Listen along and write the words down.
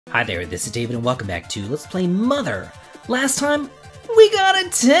Hi there, this is David and welcome back to Let's Play Mother. Last time, we got a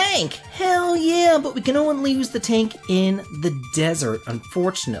tank! Hell yeah, but we can only use the tank in the desert,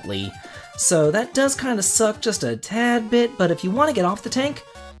 unfortunately. So that does kind of suck just a tad bit, but if you want to get off the tank,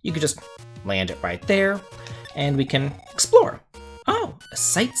 you could just land it right there, and we can explore. Oh, a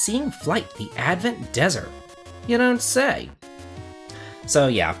sightseeing flight, the Advent Desert. You don't say. So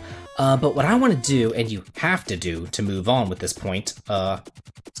yeah, but what I want to do, and you have to do to move on with this point, is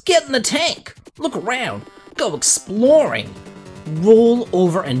get in the tank, look around, go exploring, roll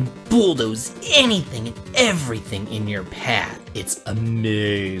over and bulldoze anything and everything in your path. It's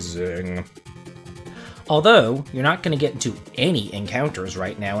amazing. Although, you're not going to get into any encounters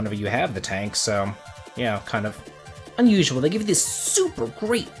right now whenever you have the tank, so, yeah, kind of unusual. They give you this super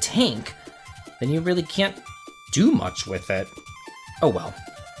great tank, then you really can't do much with it. Oh well.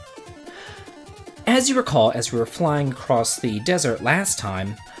 As you recall, as we were flying across the desert last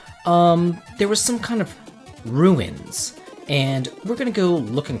time, there was some kind of ruins, and we're gonna go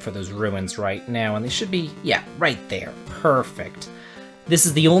looking for those ruins right now, and they should be, yeah, right there. Perfect. This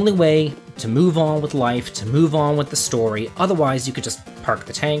is the only way to move on with life, to move on with the story. Otherwise, you could just park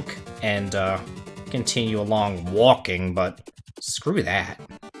the tank and continue along walking, but screw that.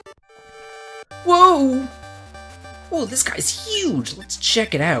 Whoa! Whoa, this guy's huge! Let's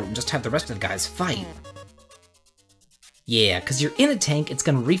check it out and just have the rest of the guys fight. Yeah, because you're in a tank, it's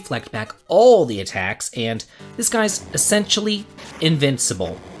going to reflect back all the attacks, and this guy's essentially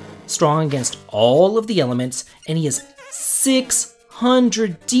invincible. Strong against all of the elements, and he has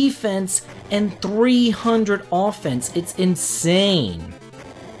 600 defense and 300 offense. It's insane.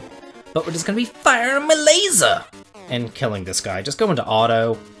 But we're just going to be firing my laser and killing this guy. Just go into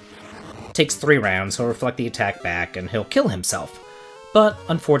auto. Takes 3 rounds, he'll reflect the attack back, and he'll kill himself. But,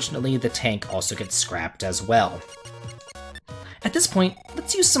 unfortunately, the tank also gets scrapped as well. At this point,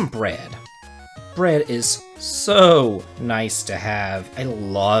 let's use some bread. Bread is so nice to have. I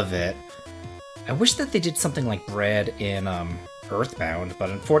love it. I wish that they did something like bread in Earthbound,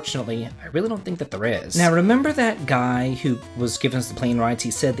 but unfortunately, I really don't think that there is. Now, remember that guy who was giving us the plane rides?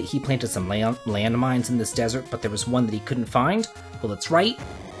 He said that he planted some landmines in this desert, but there was one that he couldn't find? Well, it's right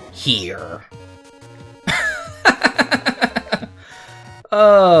here.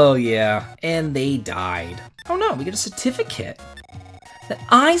 Oh yeah, and they died. Oh no, we get a certificate that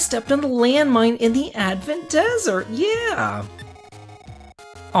I stepped on the landmine in the Advent Desert. Yeah.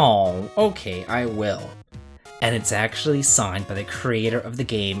 Oh, okay, I will. And it's actually signed by the creator of the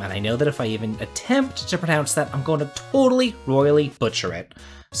game, and I know that if I even attempt to pronounce that, I'm going to totally royally butcher it.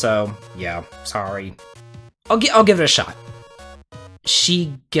 So yeah, sorry. I'll give it a shot.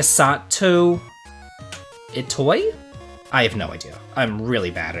 Shigesato Itoi? I have no idea. I'm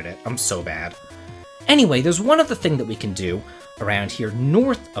really bad at it. I'm so bad. Anyway, there's one other thing that we can do around here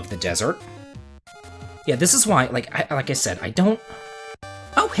north of the desert. Yeah, this is why, like I said, I don't...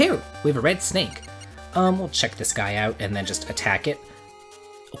 Oh, here! We have a red snake. We'll check this guy out and then just attack it.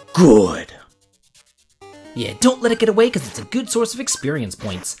 Good! Yeah, don't let it get away because it's a good source of experience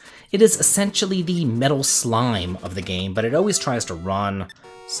points. It is essentially the metal slime of the game, but it always tries to run,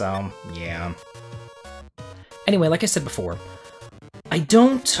 so yeah. Anyway, like I said before, I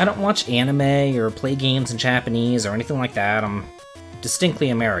don't watch anime or play games in Japanese or anything like that. I'm distinctly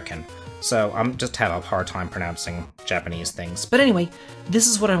American, so I'm just have a hard time pronouncing Japanese things. But anyway, this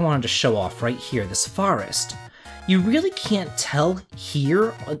is what I wanted to show off right here, this forest. You really can't tell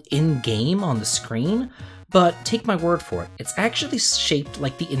here in-game on the screen, but take my word for it, it's actually shaped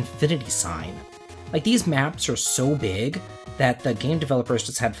like the infinity sign. Like, these maps are so big that the game developers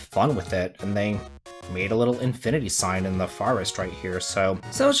just had fun with it, and they made a little infinity sign in the forest right here, so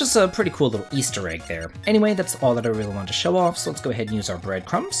it's just a pretty cool little Easter egg there. Anyway, that's all that I really wanted to show off, so let's go ahead and use our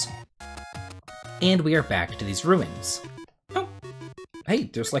breadcrumbs. And we are back to these ruins. Oh, hey,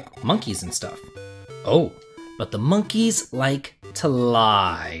 there's like monkeys and stuff. Oh, but the monkeys like to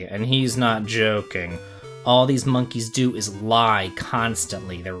lie, and he's not joking. All these monkeys do is lie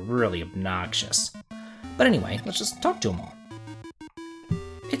constantly. They're really obnoxious. But anyway, let's just talk to them all.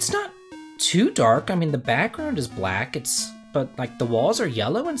 It's not too dark. I mean, the background is black, but like the walls are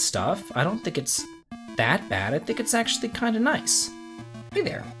yellow and stuff. I don't think it's that bad. I think it's actually kind of nice. Hey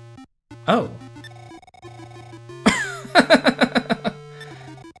there. Oh.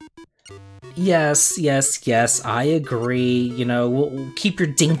 Yes, I agree. You know, we'll keep your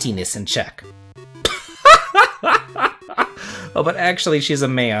daintiness in check. Oh, but actually she's a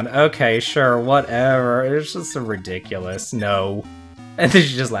man. Okay, sure, whatever. It's just so ridiculous. No. And then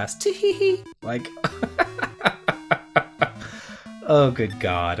she just laughs. Tee-hee-hee. Like... Oh, good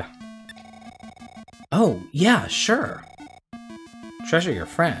God. Oh, yeah, sure. Treasure your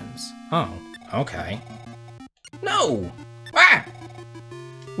friends. Oh, okay. No! Ah!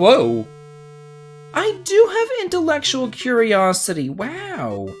 Whoa! I do have intellectual curiosity.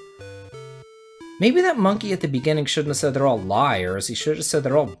 Wow. Maybe that monkey at the beginning shouldn't have said they're all liars. He should have said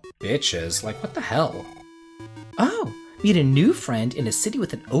they're all bitches. Like, what the hell? Oh, meet a new friend in a city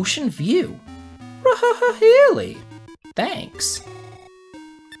with an ocean view. Really? Thanks.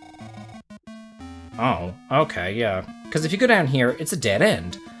 Oh, okay, yeah. Because if you go down here, it's a dead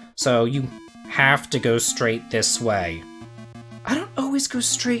end. So you have to go straight this way. I don't always go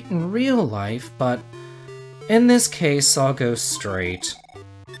straight in real life, but in this case, I'll go straight.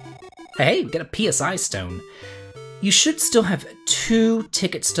 Hey, we got a PSI stone. You should still have 2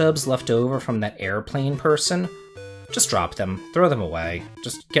 ticket stubs left over from that airplane person. Just drop them, throw them away,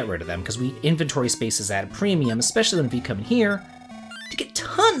 just get rid of them, because inventory space is at a premium, especially when you come in here to get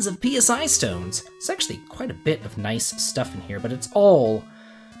tons of PSI stones. It's actually quite a bit of nice stuff in here, but it's all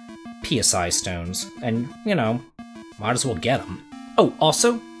PSI stones, and, you know, might as well get them. Oh,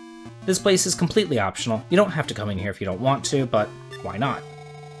 also, this place is completely optional. You don't have to come in here if you don't want to, but why not?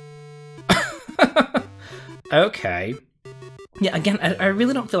 Okay. Yeah, again, I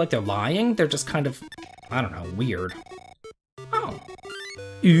really don't feel like they're lying. They're just kind of, I don't know, weird. Oh.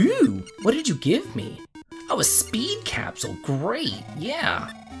 Ooh, what did you give me? Oh, a speed capsule. Great, yeah.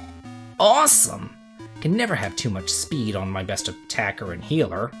 Awesome. Can never have too much speed on my best attacker and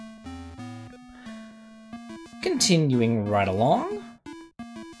healer. Continuing right along.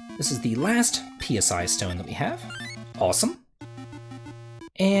 This is the last PSI stone that we have. Awesome.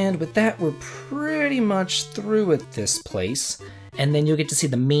 And with that, we're pretty much through with this place. And then you'll get to see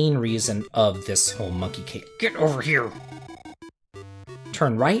the main reason of this whole monkey cave. Get over here!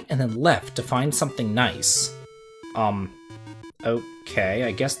 Turn right and then left to find something nice. Okay,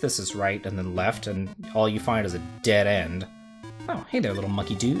 I guess this is right and then left, and all you find is a dead end. Oh, hey there, little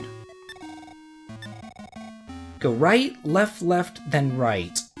monkey dude. Go right, left, then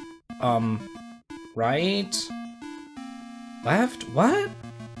right. Right? Left? What?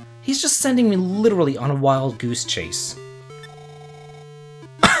 He's just sending me literally on a wild goose chase.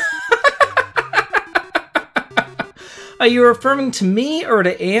 Are you referring to me or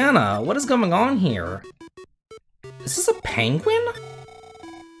to Anna? What is going on here? Is this a penguin?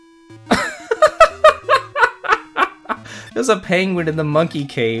 There's a penguin in the monkey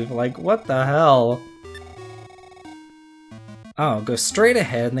cave. Like, what the hell? Oh, go straight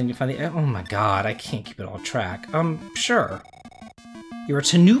ahead and then you find the... Oh my god, I can't keep it all track. Sure. You're a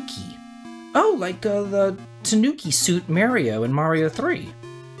Tanuki. Oh, like the Tanuki suit Mario in Mario 3.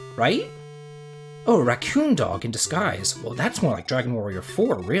 Right? Oh, a raccoon dog in disguise. Well, that's more like Dragon Warrior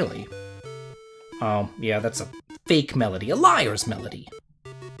 4, really. Oh, yeah, that's a fake melody. A liar's melody.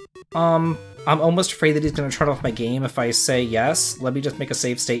 I'm almost afraid that he's gonna turn off my game if I say yes. Let me just make a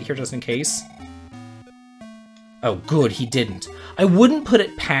save state here just in case. Oh, good, he didn't. I wouldn't put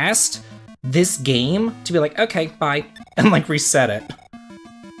it past this game to be like, okay, bye, and like reset it.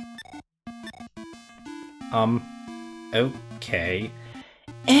 Okay.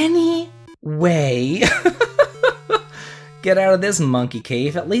 Anyway, get out of this monkey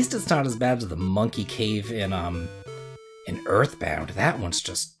cave. At least it's not as bad as the monkey cave in Earthbound. That one's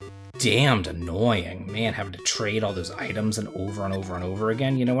just damned annoying. Man, having to trade all those items and over and over and over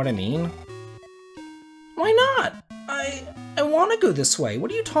again, you know what I mean? Why not? I want to go this way.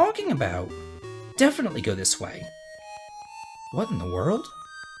 What are you talking about? Definitely go this way. What in the world?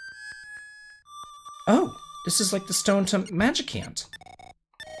 Oh, this is like the stone to Magicant.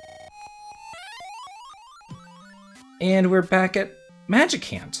 And we're back at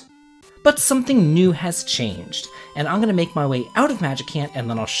Magicant. But something new has changed, and I'm going to make my way out of Magicant and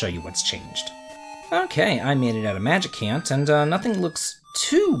then I'll show you what's changed. Okay, I made it out of Magicant, and nothing looks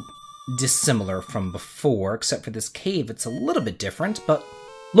too dissimilar from before, except for this cave. It's a little bit different, but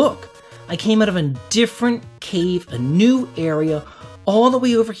look, I came out of a different cave, a new area, all the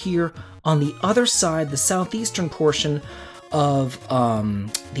way over here on the other side, the southeastern portion of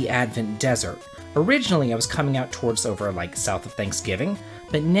the Advent Desert. Originally, I was coming out towards over, like, south of Thanksgiving,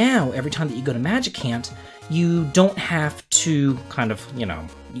 but now, every time that you go to Magicant, you don't have to kind of, you know,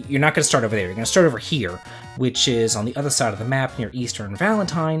 you're not going to start over there. You're going to start over here, which is on the other side of the map near Easter and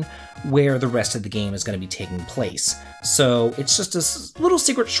Valentine, where the rest of the game is going to be taking place. So it's just a little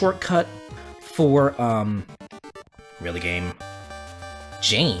secret shortcut for, really game?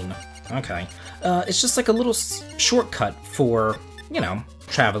 Jane? Okay. It's just like a little shortcut for, you know,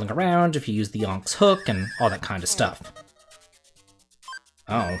 traveling around if you use the Yonk's hook and all that kind of stuff.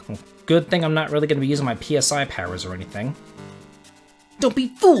 Oh, good thing I'm not really going to be using my PSI powers or anything. Don't be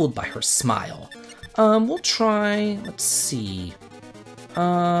fooled by her smile. We'll try, let's see.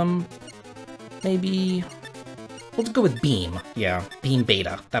 Maybe... We'll go with Beam. Yeah, Beam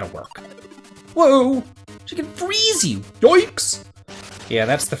Beta. That'll work. Whoa! She can freeze you! Yikes! Yeah,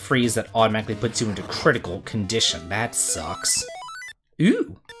 that's the freeze that automatically puts you into critical condition. That sucks.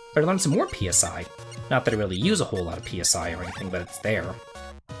 Ooh! Better learn some more PSI. Not that I really use a whole lot of PSI or anything, but it's there.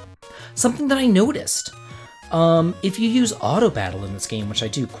 Something that I noticed. If you use auto battle in this game, which I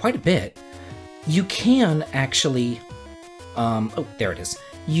do quite a bit, you can actually... oh, there it is.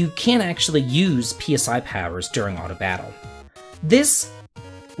 You can actually use PSI powers during auto battle. This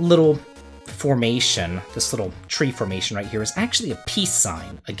little formation, this little tree formation right here, is actually a peace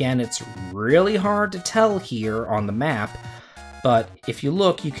sign. Again, it's really hard to tell here on the map, but if you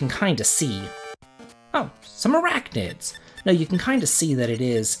look, you can kind of see... Oh, some arachnids! No, you can kind of see that it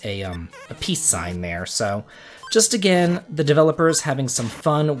is a peace sign there, so... Just again, the developers having some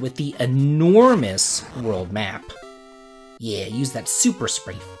fun with the enormous world map. Yeah, use that super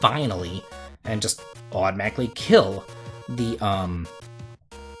spray, finally, and just automatically kill the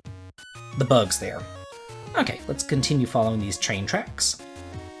bugs there. Okay, let's continue following these train tracks.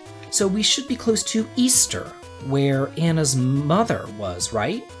 So we should be close to Easter, where Anna's mother was,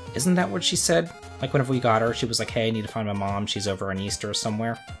 right? Isn't that what she said? Like, whenever we got her, she was like, hey, I need to find my mom. She's over on Easter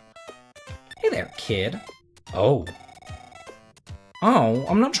somewhere. Hey there, kid. Oh. Oh,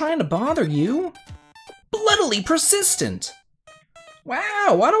 I'm not trying to bother you. Bloodily persistent! Wow,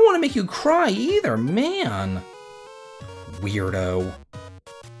 I don't want to make you cry either, man. Weirdo.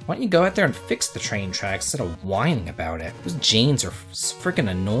 Why don't you go out there and fix the train tracks instead of whining about it? Those Janes are freaking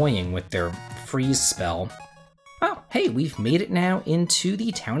annoying with their freeze spell. Oh, hey, we've made it now into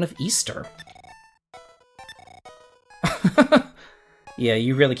the town of Easter. Yeah,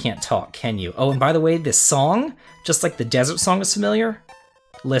 you really can't talk, can you? Oh, and by the way, this song, just like the desert song is familiar,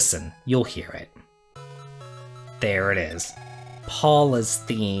 listen, you'll hear it. There it is. Paula's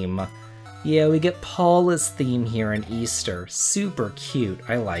theme. Yeah, we get Paula's theme here in Easter. Super cute.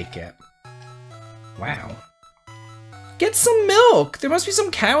 I like it. Wow. Get some milk! There must be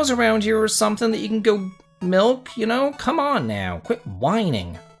some cows around here or something that you can go milk, you know? Come on now. Quit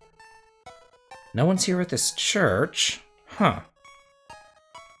whining. No one's here at this church. Huh.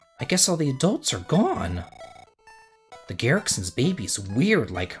 I guess all the adults are gone. The Garrickson's baby's weird,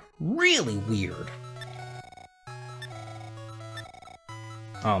 like, really weird.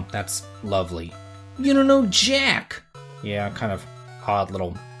 Oh, that's lovely. You don't know Jack! Yeah, kind of odd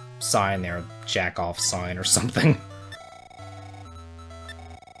little sign there, jack-off sign or something.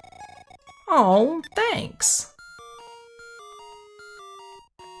 Oh, thanks.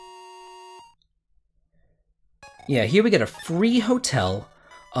 Yeah, here we get a free hotel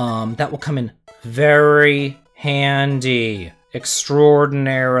that will come in very handy.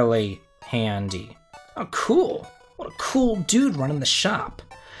 Extraordinarily handy. Oh, cool. What a cool dude running the shop.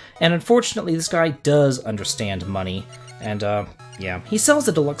 And unfortunately, this guy does understand money. And, yeah, he sells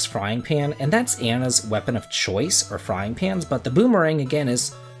a deluxe frying pan, and that's Anna's weapon of choice, or frying pans, but the boomerang, again,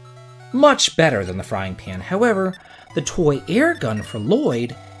 is much better than the frying pan. However, the toy air gun for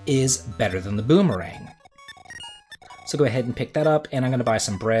Lloyd is better than the boomerang. So go ahead and pick that up, and I'm going to buy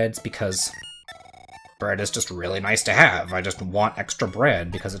some breads because bread is just really nice to have. I just want extra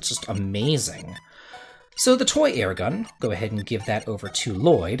bread because it's just amazing. So the toy air gun, go ahead and give that over to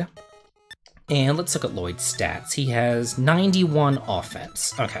Lloyd. And let's look at Lloyd's stats. He has 91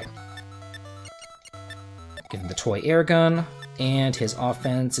 offense. Okay. Give him the toy air gun, and his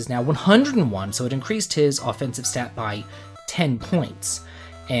offense is now 101, so it increased his offensive stat by 10 points.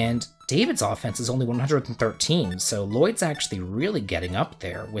 And David's offense is only 113, so Lloyd's actually really getting up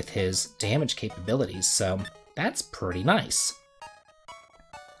there with his damage capabilities, so that's pretty nice.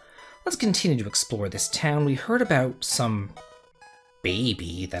 Let's continue to explore this town. We heard about some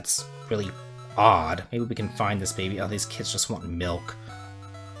baby that's really odd. Maybe we can find this baby. Oh, these kids just want milk.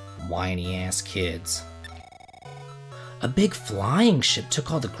 Whiny-ass kids. A big flying ship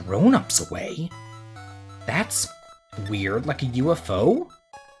took all the grown-ups away. That's weird, like a UFO?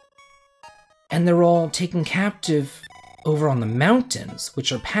 And they're all taken captive over on the mountains,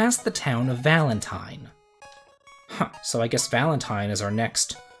 which are past the town of Valentine. Huh, so I guess Valentine is our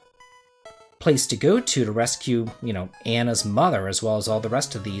next place to go to rescue, you know, Anna's mother, as well as all the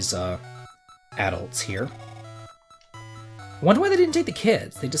rest of these, adults here. I wonder why they didn't take the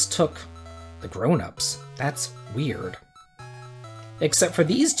kids. They just took the grown-ups. That's weird. Except for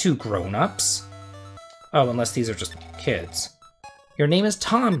these two grown-ups. Oh, unless these are just kids. Your name is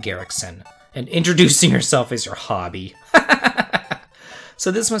Tom Garrickson, and introducing yourself is your hobby. So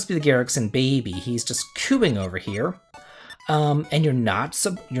this must be the Garrickson baby. He's just cooing over here. And you're not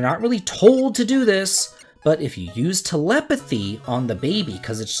really told to do this, But if you use telepathy on the baby,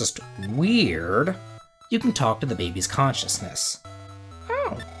 because it's just weird, you can talk to the baby's consciousness.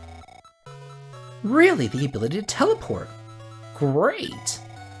 Oh. Really? The ability to teleport. Great.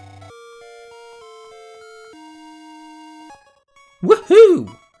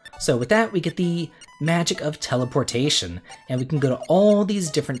 Woohoo! So with that, we get the magic of teleportation, and we can go to all these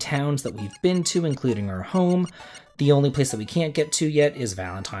different towns that we've been to, including our home. The only place that we can't get to yet is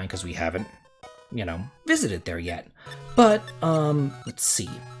Valentine, because we haven't, visited there yet. But, let's see.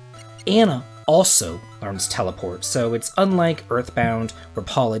 Anna also learns teleport, so it's unlike Earthbound, where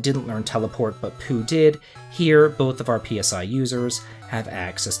Paula didn't learn teleport, but Pooh did. Here, both of our PSI users have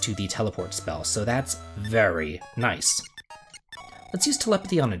access to the teleport spell, so that's very nice. Let's use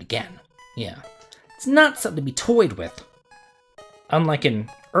telepathy on it again. Yeah. It's not something to be toyed with. Unlike in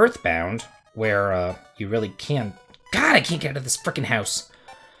Earthbound, where you really can't... God, I can't get out of this frickin' house.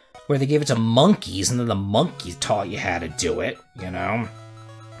 Where they gave it to monkeys, and then the monkeys taught you how to do it,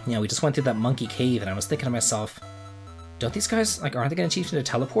 Yeah, we just went through that monkey cave, and I was thinking to myself, don't these guys, aren't they going to teach me to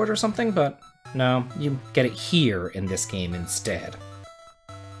teleport or something? But no, you get it here in this game instead.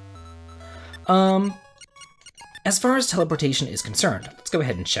 As far as teleportation is concerned, let's go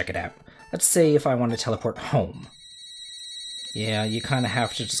ahead and check it out. Let's say if I want to teleport home. Yeah, you kind of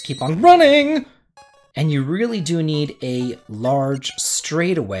have to just keep on running! And you really do need a large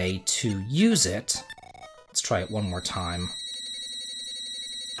straightaway to use it. Let's try it one more time.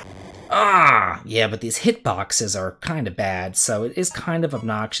 Ah! Yeah, but these hitboxes are kind of bad, so it is kind of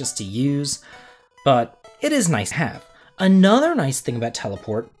obnoxious to use, but it is nice to have. Another nice thing about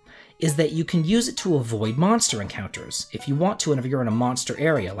teleport is that you can use it to avoid monster encounters. If you want to, whenever you're in a monster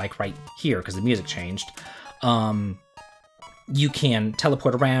area, like right here, because the music changed, you can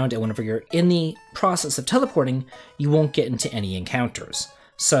teleport around, and whenever you're in the process of teleporting, you won't get into any encounters.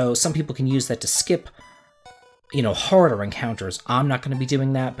 So some people can use that to skip, harder encounters. I'm not going to be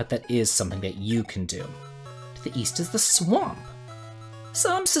doing that, but that is something that you can do. To the east is the swamp.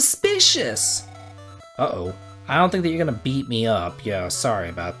 So I'm suspicious. Uh-oh. I don't think that you're going to beat me up. Yeah, sorry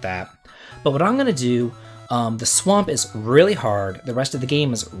about that. But what I'm going to do, the swamp is really hard. The rest of the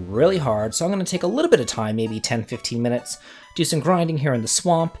game is really hard. So I'm going to take a little bit of time, maybe 10-15 minutes, do some grinding here in the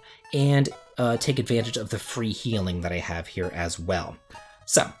swamp, and take advantage of the free healing that I have here as well.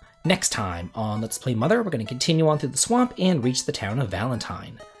 So, next time on Let's Play Mother, we're going to continue on through the swamp and reach the town of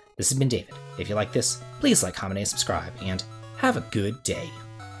Valentine. This has been David. If you like this, please like, comment, and subscribe, and have a good day.